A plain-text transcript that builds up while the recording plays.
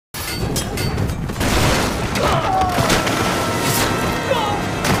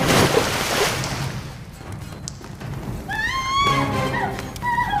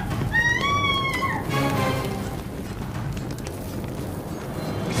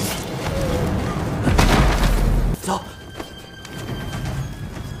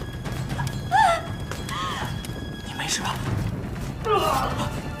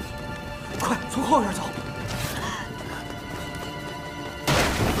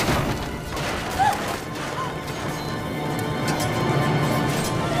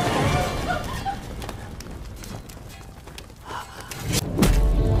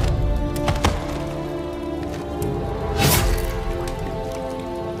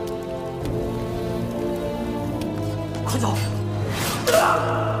快走！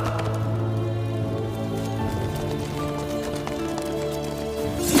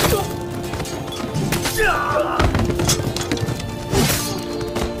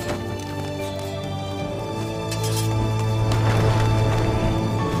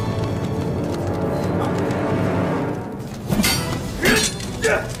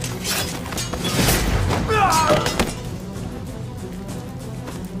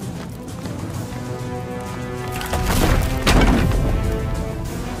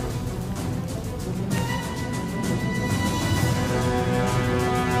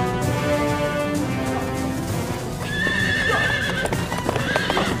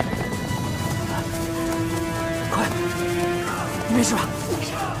没事吧？没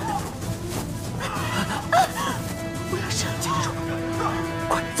事。我要射了，坚持住！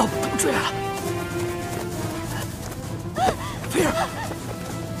快走，他们追来了！菲儿，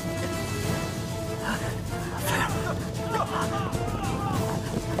菲儿，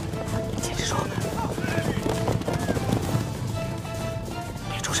你坚持住，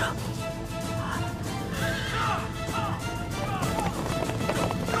别出声。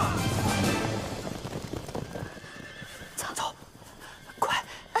走。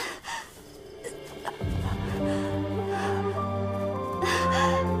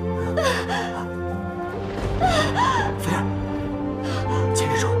 菲儿，坚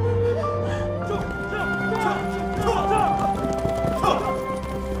持住！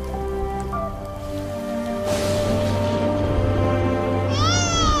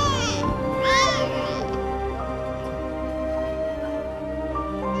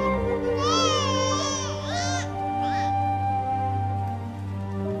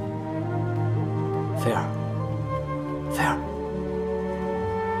菲儿，菲儿，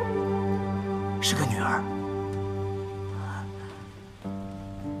是个女儿。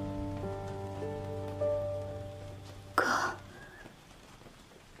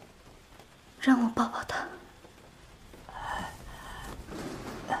 让我抱抱他。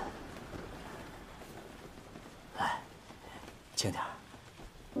来，轻点儿，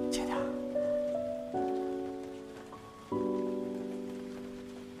轻点儿。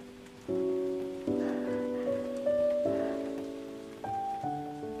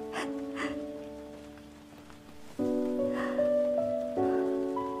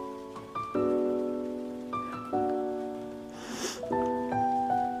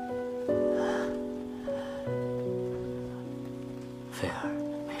菲儿，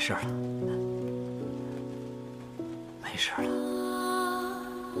没事了，没事了。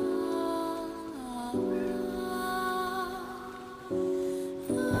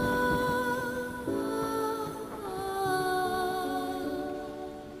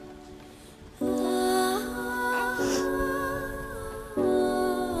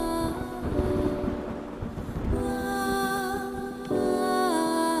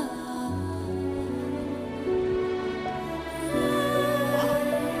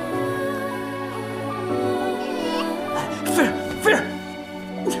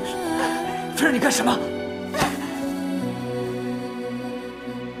菲儿，你干什么？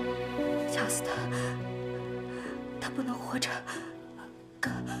掐死他！他不能活着。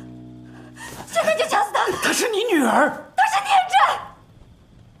哥，现在就掐死他！她是你女儿，她是孽债。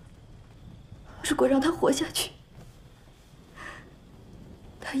如果让他活下去，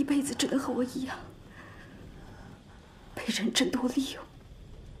他一辈子只能和我一样，被人争夺利用。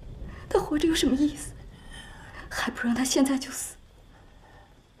他活着有什么意思？还不如让他现在就死。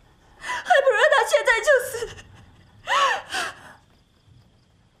 还不如让他现在就死！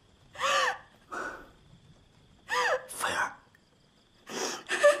菲儿，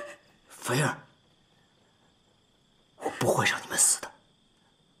菲儿，我不会让你们死的，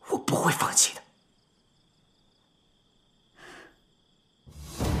我不会放弃的。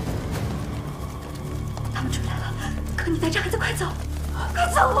他们追来了，可你带着孩子快走，快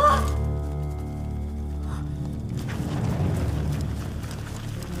走啊！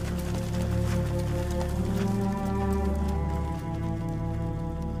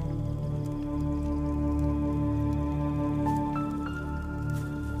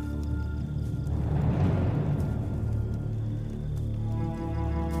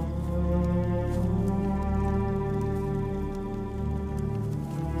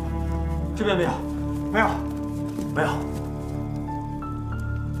 这边没有，没有，没有。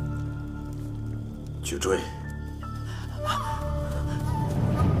去追！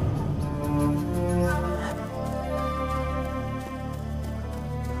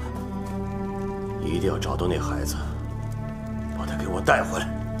一定要找到那孩子，把他给我带回来！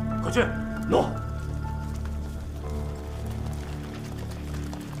快去！诺。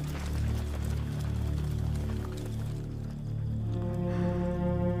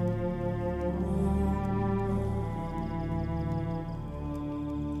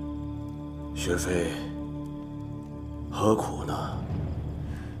学飞，何苦呢？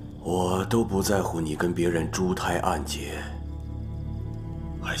我都不在乎你跟别人珠胎暗结，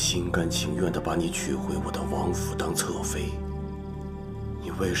还心甘情愿地把你娶回我的王府当侧妃。你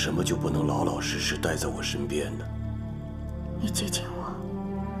为什么就不能老老实实待在我身边呢？你接近我，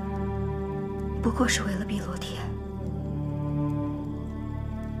不过是为了碧落天。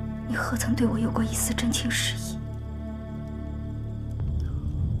你何曾对我有过一丝真情实意？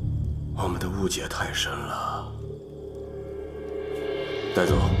我们的误解太深了。带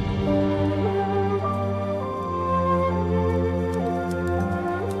走。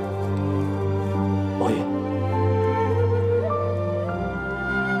王爷。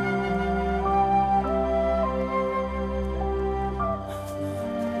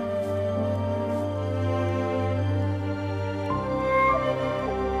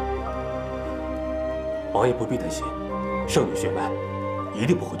王爷不必担心，圣女血脉一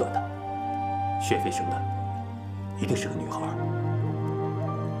定不会断的。雪妃生的一定是个女孩。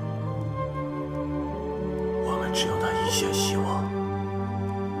我们只有那一线希望，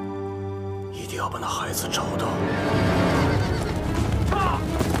一定要把那孩子找到。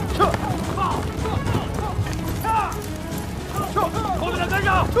后面的跟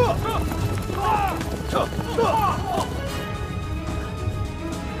上！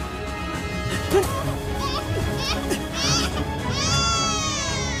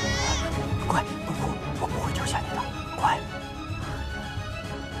乖，不哭，我不会丢下你的，乖。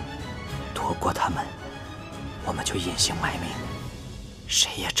躲过他们，我们就隐姓埋名，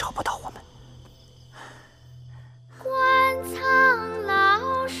谁也找不到我们。官藏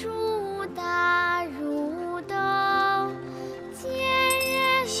老鼠打入兜，见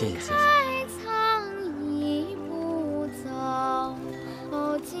人开仓一步走。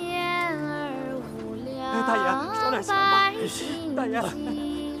哦，见儿无聊，大爷，说点钱吧。大爷。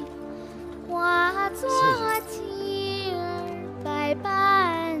化作妻儿百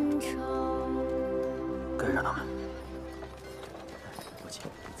般愁。跟上他们。不急，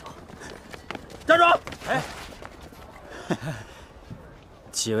走。站住！哎，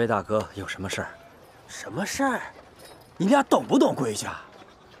几位大哥有什么事儿？什么事儿？你俩懂不懂规矩啊？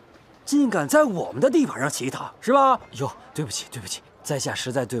竟敢在我们的地盘上乞讨，是吧？哟，对不起，对不起，在下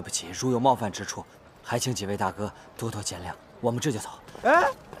实在对不起，如有冒犯之处，还请几位大哥多多见谅。我们这就走。哎，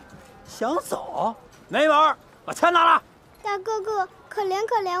想走？没门儿！把钱拿来！大哥哥，可怜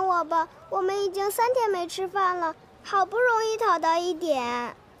可怜我吧，我们已经3天没吃饭了，好不容易讨到1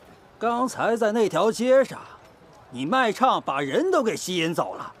点。刚才在那条街上，你卖唱把人都给吸引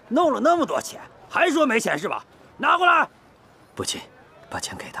走了，弄了那么多钱，还说没钱是吧？拿过来！不急，把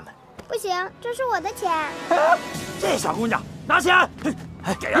钱给他们。不行，这是我的钱。哎，这小姑娘拿钱，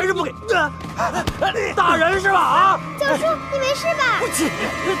哎，给还是不给？打人是吧？啊！九叔，你没事吧？不急，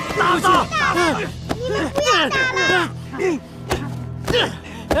打他！你们不要打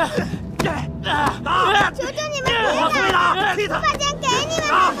了！求求你们别打！我把钱给你们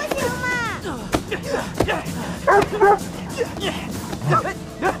还不行吗？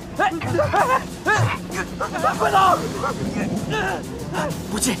快走！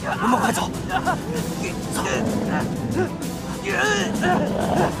不急，我们快走。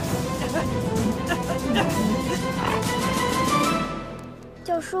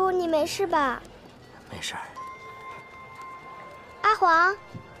九叔，你没事吧？没事儿。阿黄，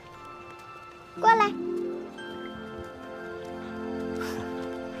过来。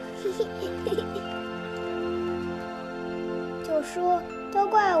九叔，都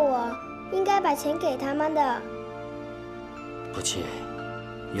怪我，应该把钱给他们的。不气，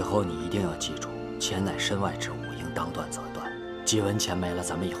以后你一定要记住，钱乃身外之物，应当断则断。几文钱没了，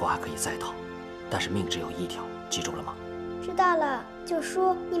咱们以后还可以再讨，但是命只有一条，记住了吗？知道了。九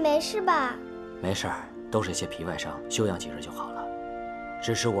叔，你没事吧？没事儿，都是些皮外伤，休养几日就好了。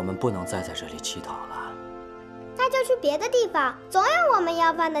只是我们不能再在这里乞讨了。那就去别的地方，总有我们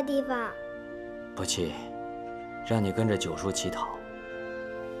要饭的地方。不气，让你跟着九叔乞讨，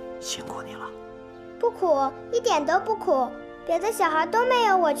辛苦你了。不苦，一点都不苦。别的小孩都没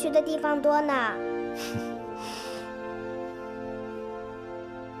有我去的地方多呢。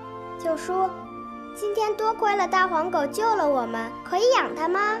九叔，今天多亏了大黄狗救了我们，可以养它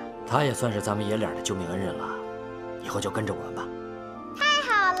吗？他也算是咱们爷俩的救命恩人了，以后就跟着我们吧。太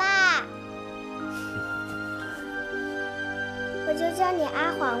好啦！我就叫你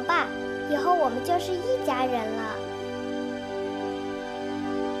阿黄吧，以后我们就是一家人了。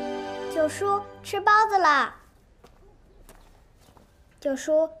九叔，吃包子了。九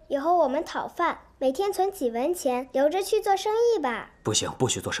叔，以后我们讨饭，每天存几文钱，留着去做生意吧。不行，不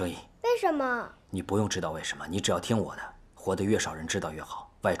许做生意。为什么？你不用知道为什么，你只要听我的，活得越少人知道越好。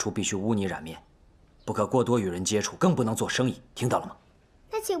外出必须污泥染面，不可过多与人接触，更不能做生意，听到了吗？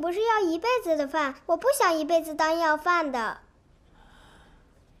那岂不是要一辈子的饭？我不想一辈子当要饭的。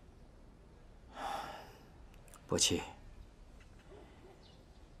不气，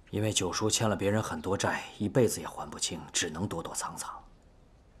因为九叔欠了别人很多债，一辈子也还不清，只能躲躲藏藏，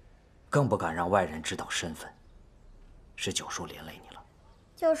更不敢让外人知道身份。是九叔连累你了。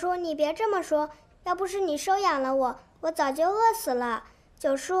九叔，你别这么说，要不是你收养了我，我早就饿死了。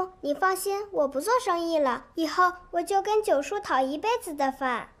九叔，你放心，我不做生意了，以后我就跟九叔讨一辈子的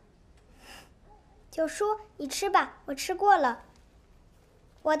饭。九叔，你吃吧，我吃过了。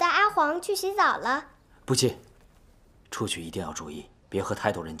我带阿黄去洗澡了。不气，出去一定要注意，别和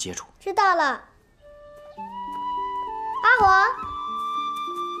太多人接触。知道了。阿黄，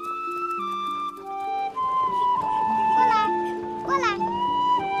过来，过来。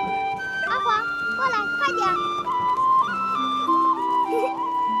阿黄，过来，快点。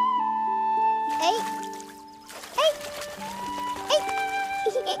哎，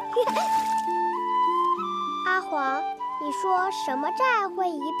阿黄，你说什么债会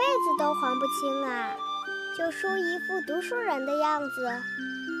一辈子都还不清啊？九叔一副读书人的样子，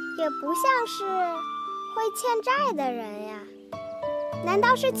也不像是会欠债的人呀。难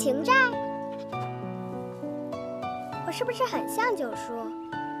道是情债？我是不是很像九叔？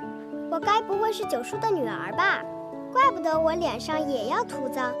我该不会是九叔的女儿吧？怪不得我脸上也要涂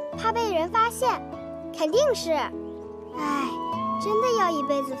脏，怕被人发现。肯定是。唉，真的要一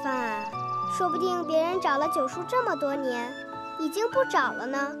辈子饭啊？说不定别人找了九叔这么多年，已经不找了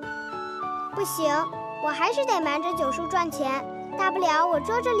呢。不行，我还是得瞒着九叔赚钱，大不了我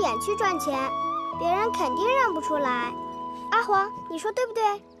遮着脸去赚钱，别人肯定认不出来。阿黄，你说对不对？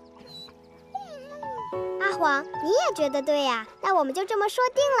阿黄，你也觉得对呀？那我们就这么说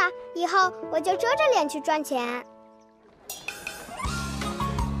定了，以后我就遮着脸去赚钱。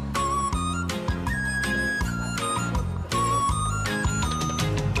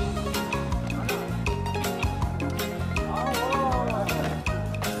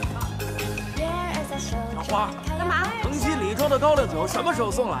花，干嘛？藤溪李庄的高粱酒什么时候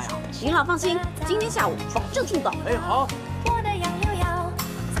送来呀？您老放心，今天下午保证送到。哎，好。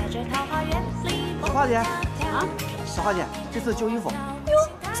小花姐啊，小花姐，这次旧衣服。哟，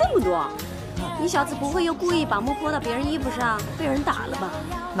这么多！你小子不会又故意把墨泼到别人衣服上，被人打了吧？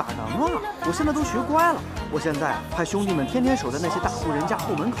哪能啊！我现在都学乖了，我现在派兄弟们天天守在那些大户人家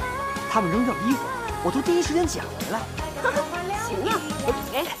后门口，他们扔掉衣服，我都第一时间捡回来。行啊，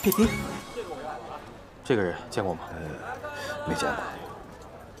哎，嘿嘿。这个人见过吗？没见过。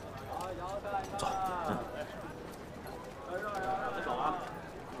走。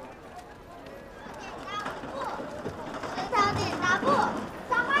食堂点大布，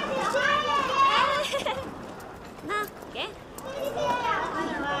小花姐姐。那给。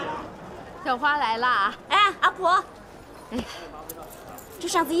小花来啦！哎，阿婆，哎，这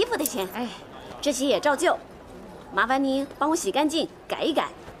上次衣服的钱，哎，这些也照旧，麻烦您帮我洗干净，改一改，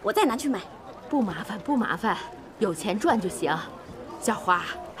我再拿去买。不麻烦，不麻烦，有钱赚就行。小花，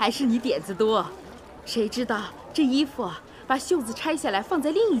还是你点子多。谁知道这衣服把袖子拆下来放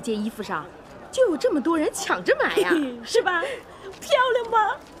在另一件衣服上，就有这么多人抢着买呀，是吧？漂亮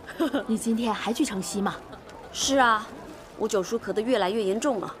吧？你今天还去城西吗？是啊，我九叔咳得越来越严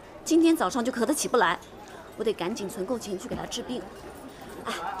重了，今天早上就咳得起不来，我得赶紧存够钱去给他治病。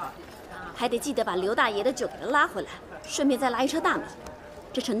哎，还得记得把刘大爷的酒给他拉回来，顺便再拉一车大米。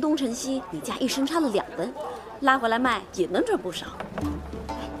这城东城西，你家一生差了2吨，拉回来卖也能赚不少。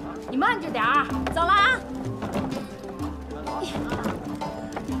你慢着点儿，走了啊！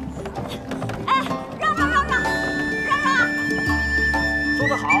哎，让！说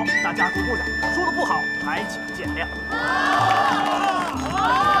得好，大家鼓鼓掌；说得不好，还请见谅。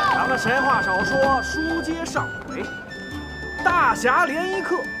咱们闲话少说，书接上回。大侠连衣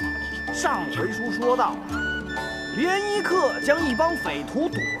客，上回书说到。连衣客将一帮匪徒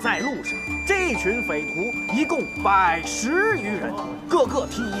堵在路上，这群匪徒一共110余人，个个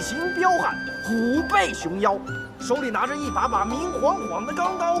体型彪悍，虎背熊腰，手里拿着一把把明晃晃的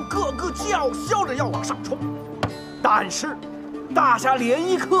钢刀，个个叫嚣着要往上冲。但是，大侠连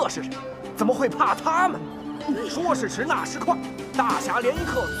衣客是谁？怎么会怕他们？说时迟，那时快，大侠连衣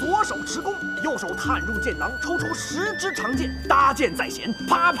客左手持弓，右手探入剑囊，抽出10支长剑，搭箭在弦，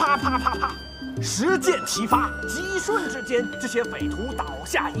啪啪啪啪啪。10箭齐发，几瞬之间，这些匪徒倒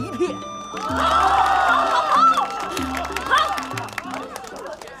下一片。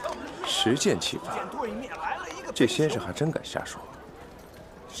10箭齐发，这先生还真敢瞎说。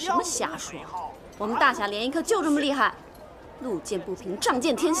什么瞎说？我们大侠连衣客就这么厉害，路见不平，仗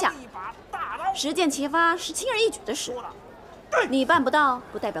剑天下。10箭齐发是轻而易举的事。你办不到，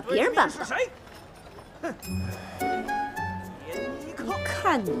不代表别人办不到。一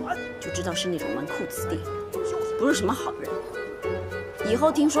看你就知道是那种纨绔子弟，不是什么好人。以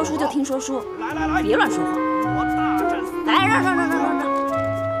后听说书就听说书，别乱说话。来，让。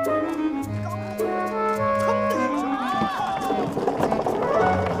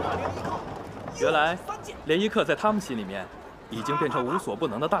原来连一克在他们心里面已经变成无所不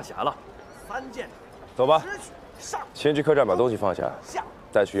能的大侠了。走吧，先去客栈把东西放下，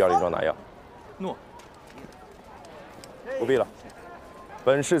再去药林庄拿药。诺。不必了，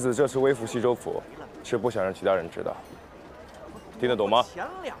本世子这次微服西州府，是不想让其他人知道。听得懂吗？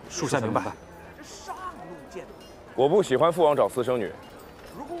属下明白。我不喜欢父王找私生女，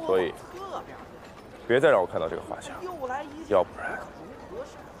所以别再让我看到这个画像，要不然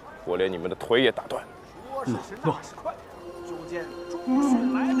我连你们的腿也打断。诺。就见中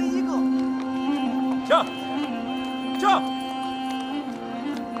选来了一个，驾！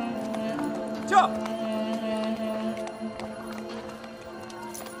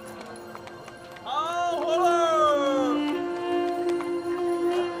好火喽！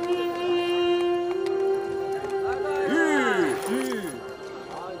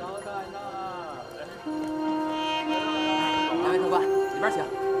两位客官，里边请。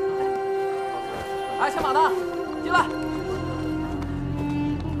来，牵马的，进来。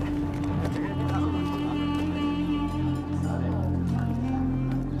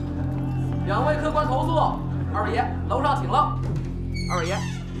两位客官投诉，二位爷楼上请了。二位爷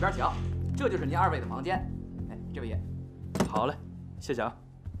里边请，这就是您二位的房间。哎，这位爷。好嘞，谢谢啊。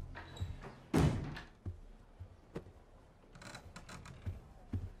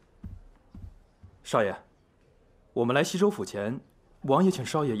少爷，我们来西州府前，王爷请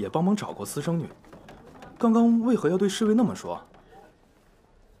少爷也帮忙找过私生女。刚刚为何要对侍卫那么说？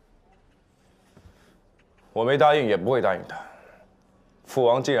我没答应，也不会答应的。父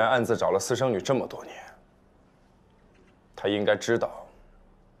王既然暗自找了私生女这么多年，他应该知道，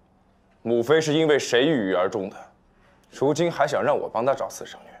母妃是因为谁郁郁而终的。如今还想让我帮他找私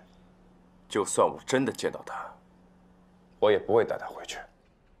生女，就算我真的见到她，我也不会带她回去。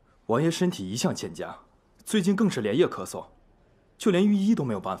王爷身体一向欠佳，最近更是连夜咳嗽，就连御医都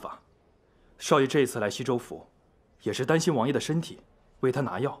没有办法。少爷这一次来西州府，也是担心王爷的身体，为他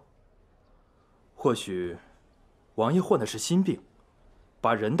拿药。或许，王爷患的是心病，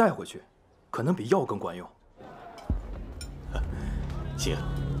把人带回去，可能比药更管用。行。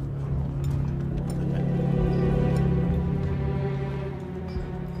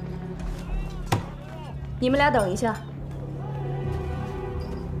你们俩等一下。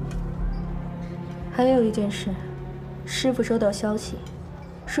还有一件事，师傅收到消息，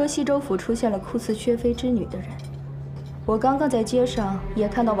说西州府出现了酷似薛飞之女的人。我刚刚在街上也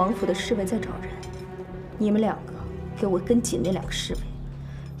看到王府的侍卫在找人，你们两个给我跟紧那两个侍卫，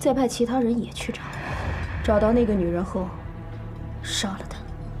再派其他人也去找，找到那个女人后，杀了她。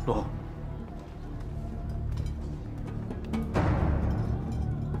诺。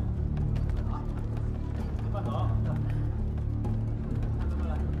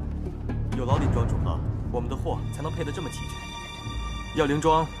有劳林庄主了，我们的货才能配得这么齐全。药灵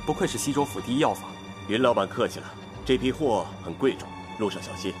庄不愧是西州府第一药房。云老板客气了，这批货很贵重，路上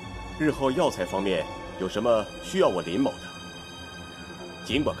小心。日后药材方面有什么需要我林某的，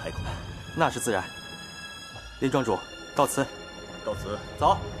尽管开口。那是自然。林庄主，告辞。告辞。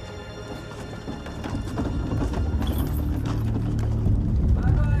走。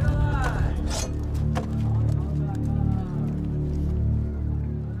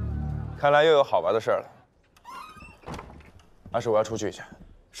看来又有好玩的事儿了。还是我要出去一下。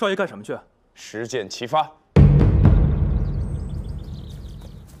少爷干什么去？实践齐发。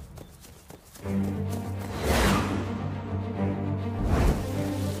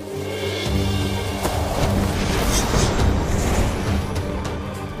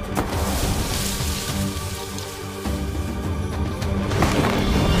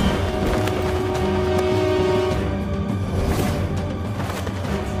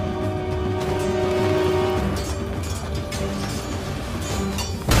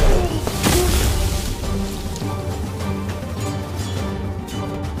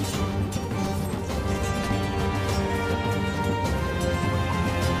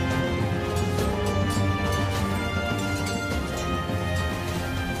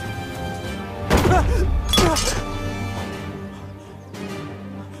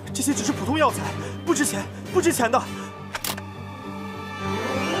这些只是普通药材，不值钱，不值钱的。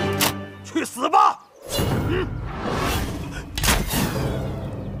去死吧！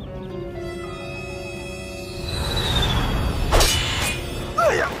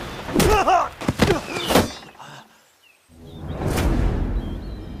哎呀！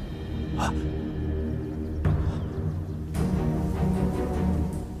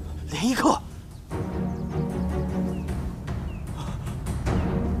连一克。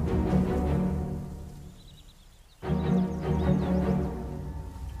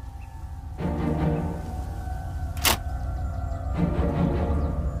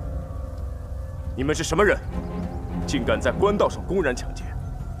你们是什么人？竟敢在官道上公然抢劫！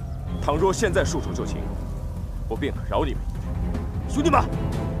倘若现在束手就擒，我便可饶你们一命。兄弟们，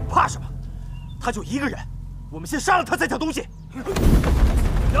怕什么？他就一个人，我们先杀了他再抢东西。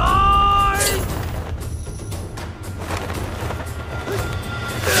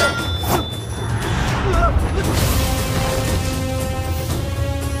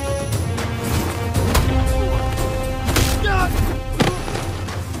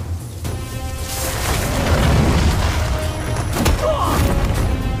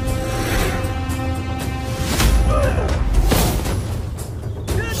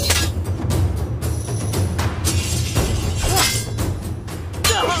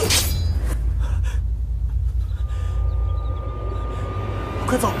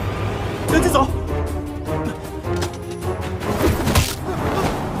快走，赶紧走！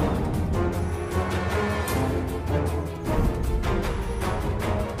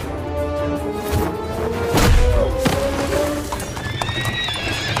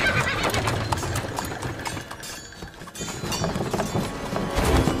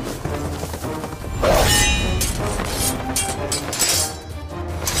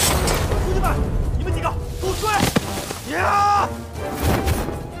兄弟们，你们几个给我追！呀！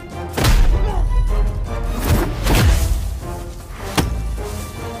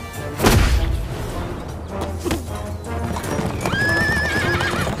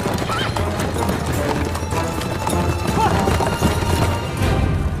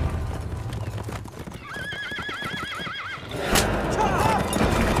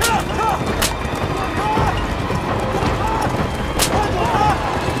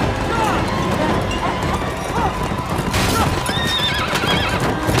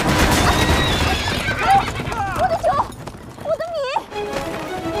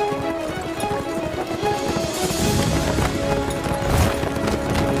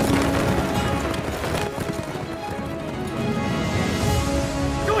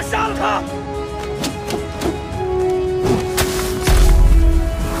 杀了他！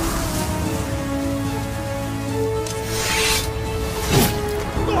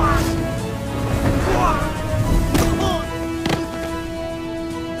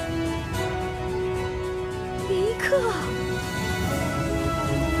林克，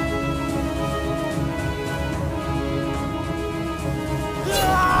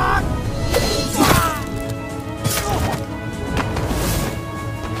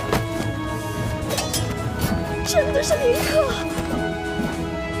真的是林克！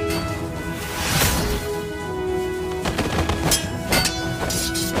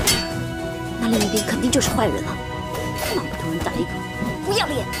那另一边肯定就是坏人了，那么多人打一个，不要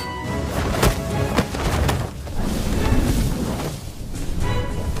脸！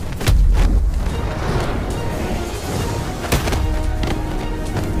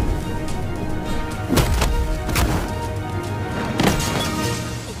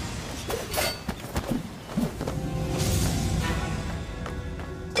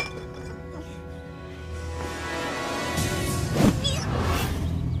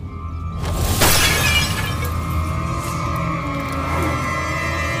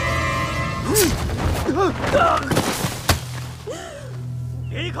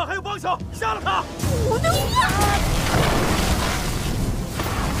连一克还有帮手，杀了他！我的妈！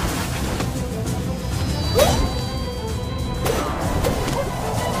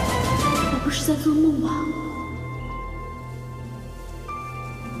我不是在做梦吧？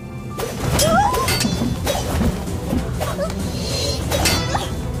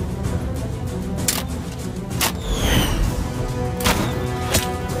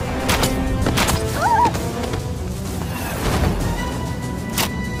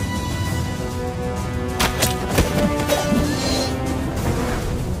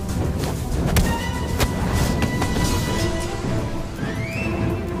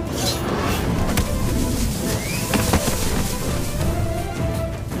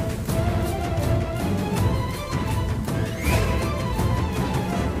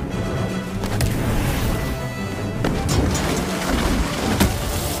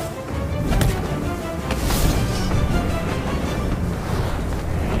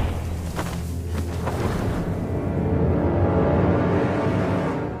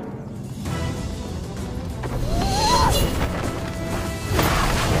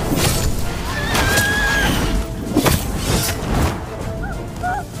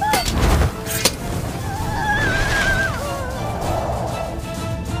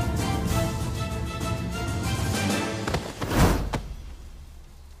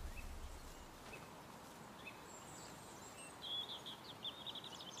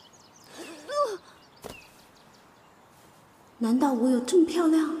难道我有这么漂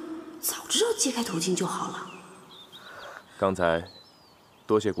亮？早知道揭开头巾就好了。刚才，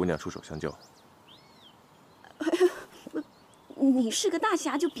多谢姑娘出手相救。你是个大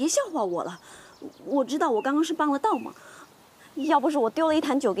侠，就别笑话我了。我知道我刚刚是帮了倒忙，要不是我丢了一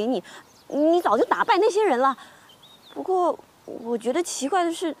坛酒给你，你早就打败那些人了。不过我觉得奇怪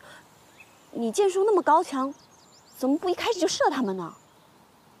的是，你剑术那么高强，怎么不一开始就射他们呢？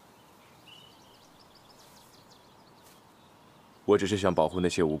我只是想保护那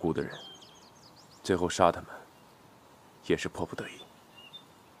些无辜的人，最后杀他们，也是迫不得已。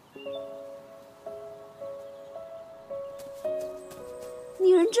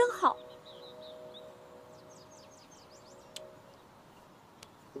你人真好。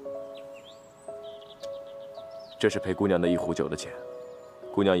这是陪姑娘的一壶酒的钱，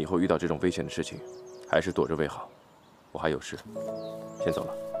姑娘以后遇到这种危险的事情，还是躲着为好。我还有事，先走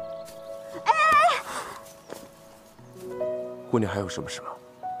了。姑娘还有什么事吗？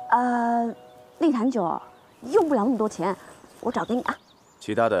那坛酒用不了那么多钱，我找给你啊。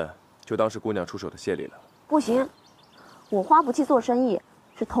其他的就当是姑娘出手的谢礼了。不行，我花不起做生意，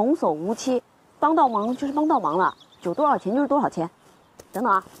是童叟无欺，帮倒忙就是帮倒忙了，酒多少钱就是多少钱。等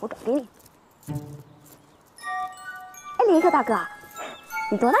等啊，我找给你。哎，林克大哥，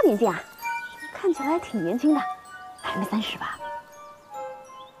你多大年纪啊？看起来挺年轻的，还没30吧？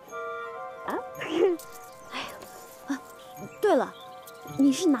啊？对了，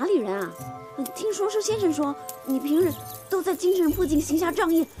你是哪里人啊？听说是先生说你平日都在京城附近行侠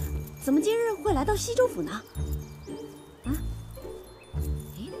仗义，怎么今日会来到西州府呢？啊？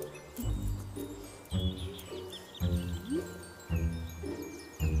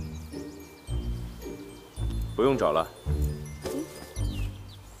不用找了，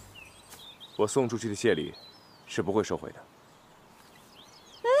我送出去的谢礼是不会收回的。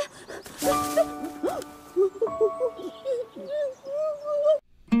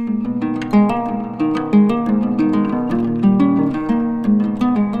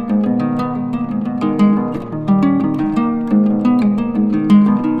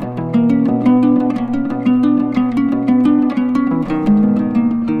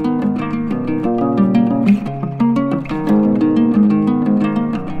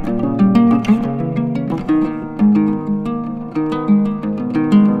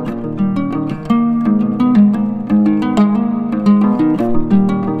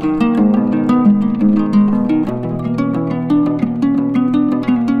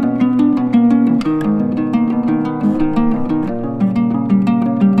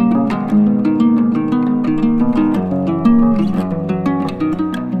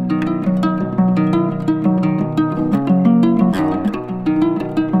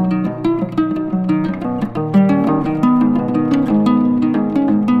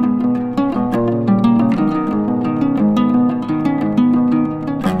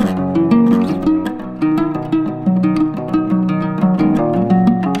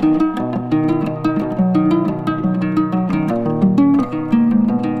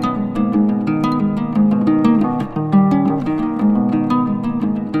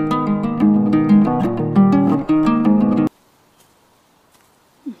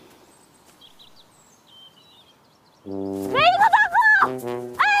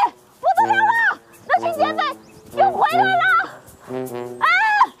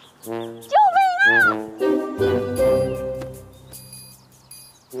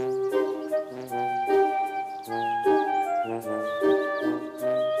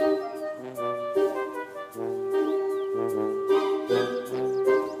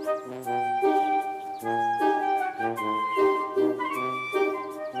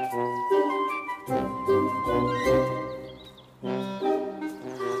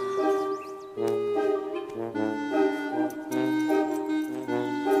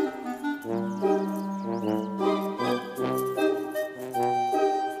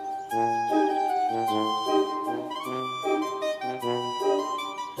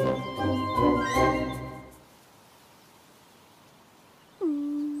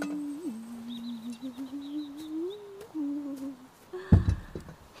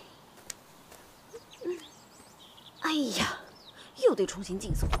哎呀，又得重新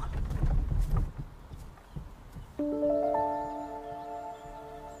进锁了。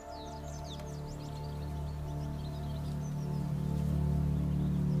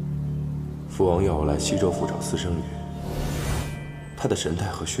父王要我来西州府找私生女，她的神态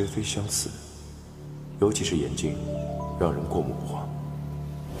和薛飞相似，尤其是眼睛，让人过目不忘，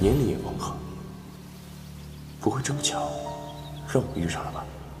年龄也吻合。不会这么巧，让我遇上了吧？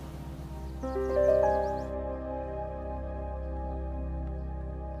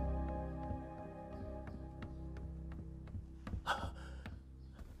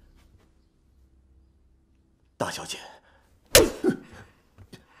大小姐，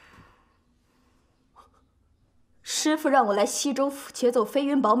师傅让我来西州府劫走飞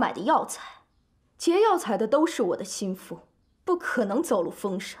云堡买的药材，劫药材的都是我的心腹，不可能走漏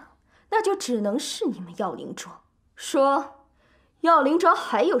风声，那就只能是你们药灵庄。说，药灵庄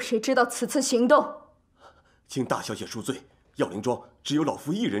还有谁知道此次行动？请大小姐恕罪，药灵庄只有老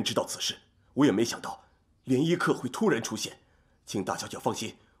夫一人知道此事，我也没想到连衣客会突然出现。请大小姐放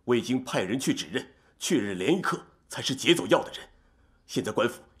心，我已经派人去指认，确认连衣客才是劫走药的人。现在官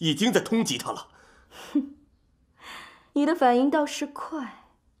府已经在通缉他了。哼，你的反应倒是快。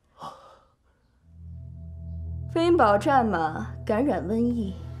飞云堡战马感染瘟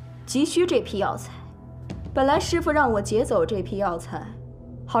疫，急需这批药材。本来师傅让我劫走这批药材，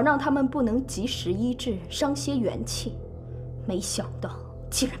好让他们不能及时医治，伤些元气。没想到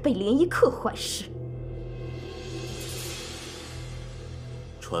竟然被连衣客坏事。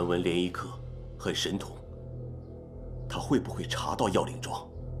传闻连衣客很神通，他会不会查到药灵庄？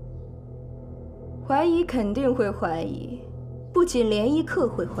怀疑肯定会怀疑，不仅连衣客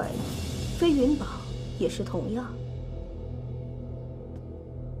会怀疑，飞云堡也是同样。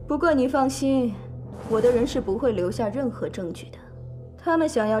不过你放心，我的人是不会留下任何证据的。他们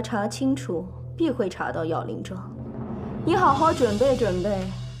想要查清楚，必会查到药灵庄。你好好准备准备，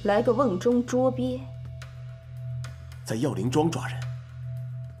来个瓮中捉鳖。在药灵庄抓人，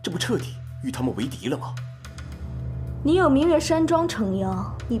这不彻底与他们为敌了吗？你有明月山庄撑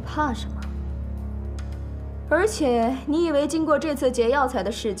腰，你怕什么？而且你以为经过这次劫药材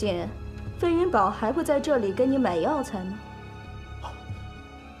的事件，飞云堡还会在这里跟你买药材吗？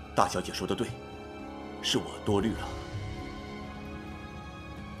大小姐说的对，是我多虑了。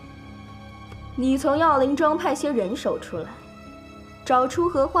你从药灵庄派些人手出来，找出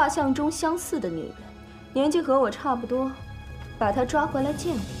和画像中相似的女人，年纪和我差不多，把她抓回来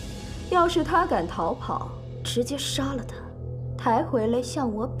见我。要是她敢逃跑，直接杀了她，抬回来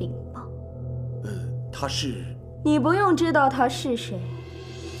向我禀报。她是……你不用知道她是谁，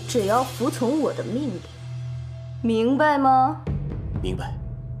只要服从我的命令，明白吗？明白。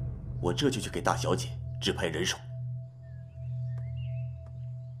我这就去给大小姐指派人手。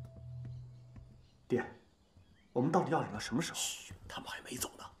爹，我们到底要忍到什么时候？他们还没走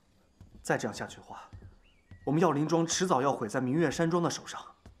呢。再这样下去的话，我们药灵庄迟早要毁在明月山庄的手上。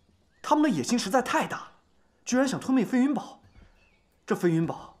他们的野心实在太大了，居然想吞灭飞云堡。这飞云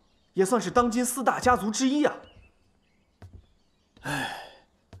堡也算是当今4大家族之一啊。唉，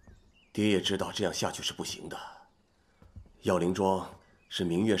爹也知道这样下去是不行的。药灵庄是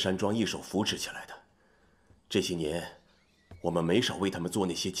明月山庄一手扶持起来的，这些年，我们没少为他们做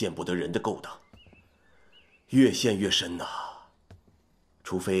那些见不得人的勾当，越陷越深呐。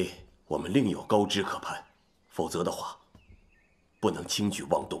除非我们另有高枝可攀，否则的话，不能轻举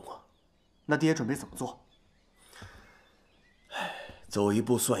妄动啊。那爹准备怎么做？走一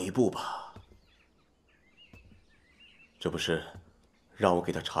步算一步吧。这不是让我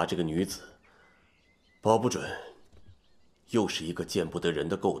给他查这个女子，保不准又是一个见不得人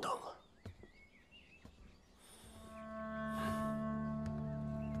的勾当啊！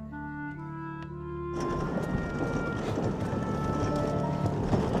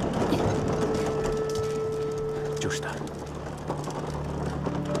就是他。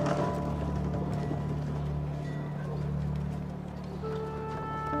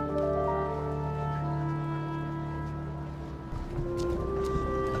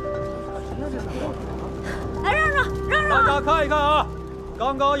大家看一看啊！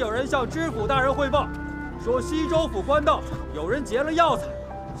刚刚有人向知府大人汇报，说西州府官道有人劫了药材，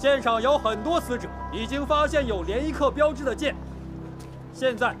现场有很多死者，已经发现有连衣客标志的剑。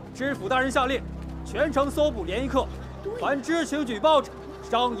现在知府大人下令，全城搜捕连衣客，凡知情举报者，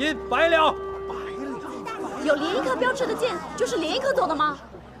赏银100两。有连衣客标志的剑，就是连衣客做的吗？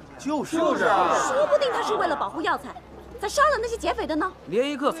就是啊，说不定他是为了保护药材，才杀了那些劫匪的呢。连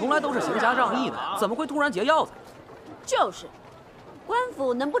衣客从来都是行侠仗义的，怎么会突然劫药材？就是，官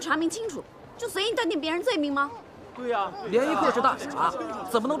府能不查明清楚，就随意断定别人罪名吗？对呀，连衣客是大侠，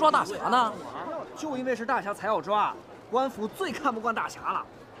怎么能抓大侠呢？就因为是大侠才要抓，官府最看不惯大侠了。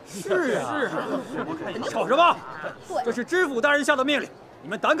是啊，吵什么？这是知府大人下的命令，你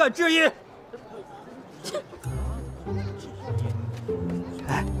们胆敢质疑？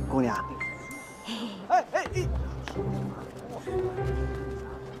哎，姑娘。哎。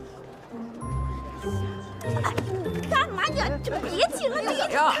干嘛呀？这别挤了，别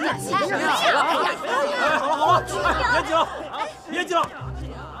挤了！好了，别挤了！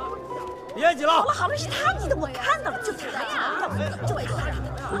别挤了！好了，是他挤的，我看到了，就他呀，就他。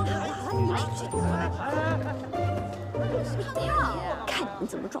看你们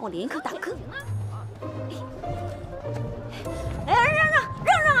怎么抓我连衣客大哥！哎，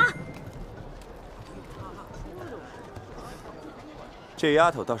让啊！这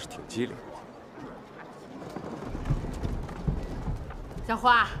丫头倒是挺机灵。小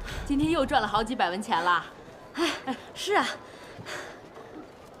花，今天又赚了好几百文钱了。哎，是啊。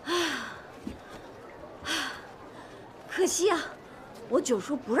可惜啊，我九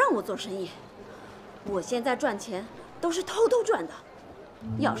叔不让我做生意。我现在赚钱都是偷偷赚的。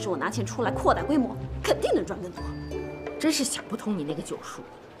要是我拿钱出来扩大规模，肯定能赚更多。真是想不通你那个九叔，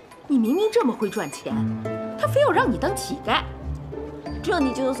你明明这么会赚钱，他非要让你当乞丐。这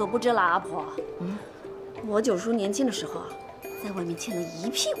你就有所不知了，阿婆。我九叔年轻的时候啊，在外面欠了一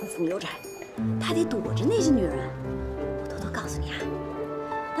屁股风流债，他得躲着那些女人。我偷偷告诉你啊，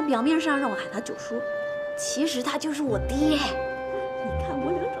他表面上让我喊他九叔，其实他就是我爹。你看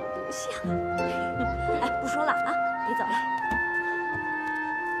我俩长多像。哎，不说了啊，别走了。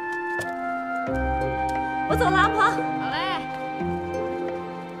我走了，阿婆。好嘞。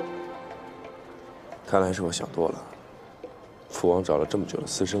看来是我想多了。父王找了这么久的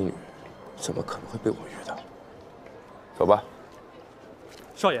私生女，怎么可能会被我遇到？走吧。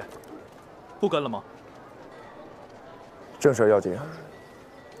少爷，不跟了吗？正事要紧啊！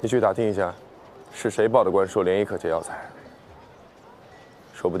你去打听一下，是谁报的官说连一可借药材，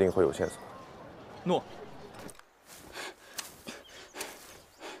说不定会有线索。诺。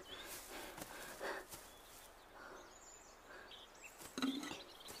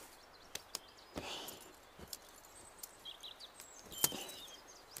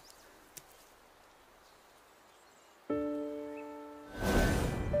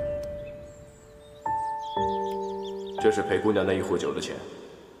这是陪姑娘那一壶酒的钱，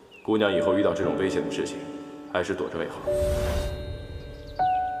姑娘以后遇到这种危险的事情，还是躲着为好。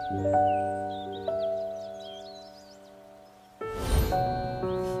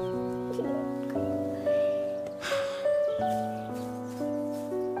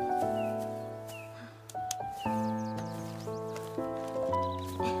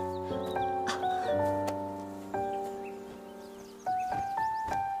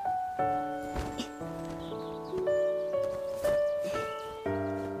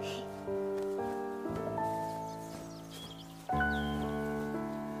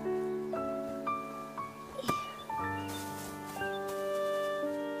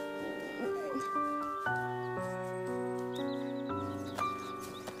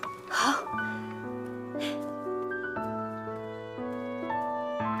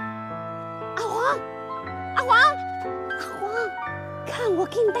我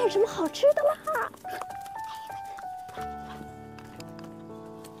给你带什么好吃的啦？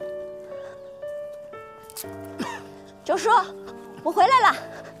九叔，我回来了。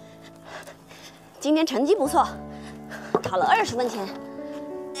今天成绩不错，考了20分钱。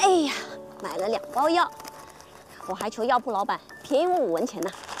哎呀，买了2包药，我还求药铺老板便宜我5文钱呢。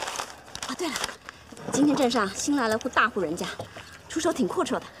哦，对了，今天镇上新来了户大户人家，出手挺阔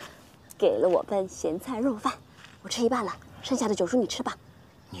绰的，给了我份咸菜肉饭，我吃一半了，剩下的九叔你吃吧。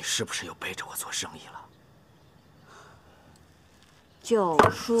你是不是又背着我做生意了？九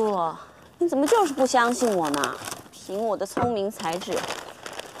叔，你怎么就是不相信我呢？凭我的聪明才智，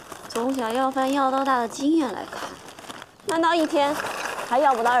从小要饭要到大的经验来看，难道一天还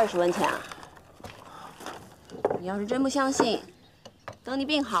要不到20文钱啊？你要是真不相信，等你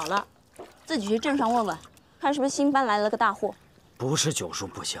病好了，自己去镇上问问，看是不是新搬来了个大户。不是九叔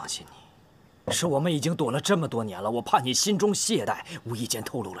不相信你，是我们已经躲了这么多年了，我怕你心中懈怠，无意间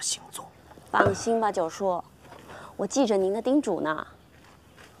透露了行踪。放心吧，九叔，我记着您的叮嘱呢。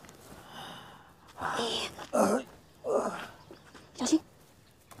小心。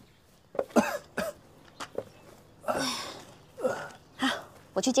好，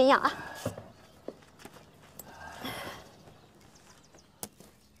我去煎药啊。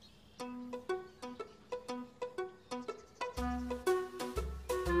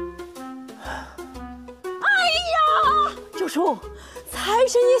九叔，财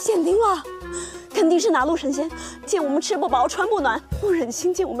神爷显灵了，肯定是哪路神仙见我们吃不饱穿不暖，不忍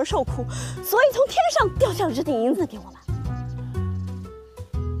心见我们受苦，所以从天上掉下了这锭银子给我们。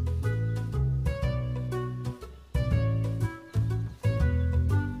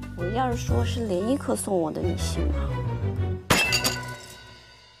我要是说是连一克送我的，你信吗？